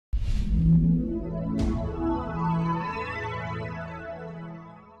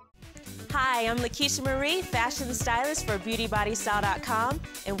Hi, I'm Lakeisha Marie, fashion stylist for BeautyBodyStyle.com,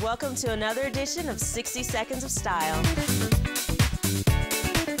 and welcome to another edition of 60 Seconds of Style.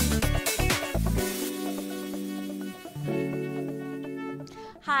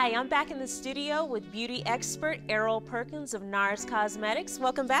 Hi, I'm back in the studio with beauty expert Errol Perkins of NARS Cosmetics.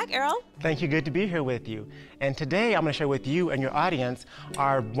 Welcome back, Errol. Thank you. Good to be here with you. And today I'm going to share with you and your audience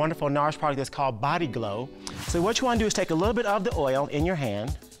our wonderful NARS product that's called Body Glow. So what you want to do is take a little bit of the oil in your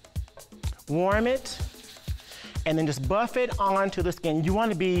hand, warm it, and then just buff it onto the skin. You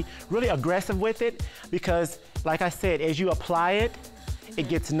want to be really aggressive with it because, like I said, as you apply it, it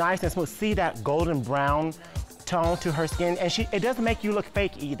gets nice and smooth. See that golden brown tone to her skin, and it doesn't make you look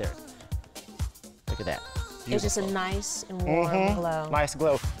fake either. Look at that. Beautiful. It's just a nice and warm glow. Nice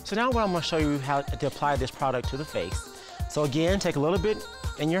glow. So now what I'm going to show you how to apply this product to the face. So again, take a little bit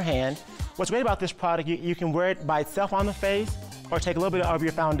in your hand. What's great about this product, you can wear it by itself on the face, or take a little bit of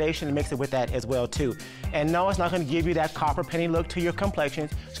your foundation and mix it with that as well too. And no, it's not going to give you that copper penny look to your complexion.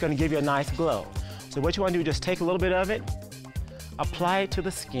 It's going to give you a nice glow. So what you want to do is just take a little bit of it, apply it to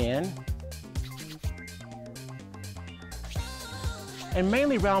the skin, and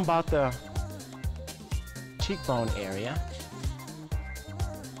mainly round about the cheekbone area.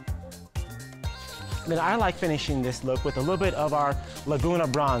 And then I like finishing this look with a little bit of our Laguna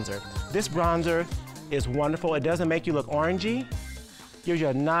bronzer. This bronzer is wonderful. It doesn't make you look orangey. Gives you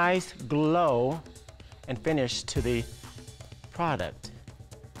a nice glow and finish to the product.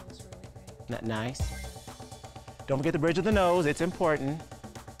 Isn't that nice? Don't forget the bridge of the nose, it's important.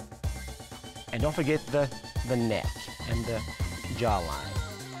 And don't forget the neck and the jawline.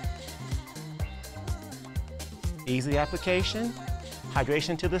 Easy application,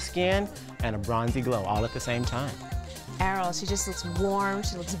 hydration to the skin, and a bronzy glow all at the same time. Errol, she just looks warm,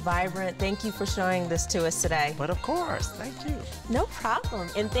 she looks vibrant. Thank you for showing this to us today. But of course, thank you. No problem.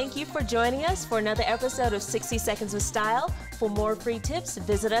 And thank you for joining us for another episode of 60 Seconds with Style. For more free tips,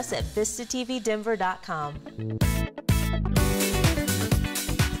 visit us at VistaTVDenver.com.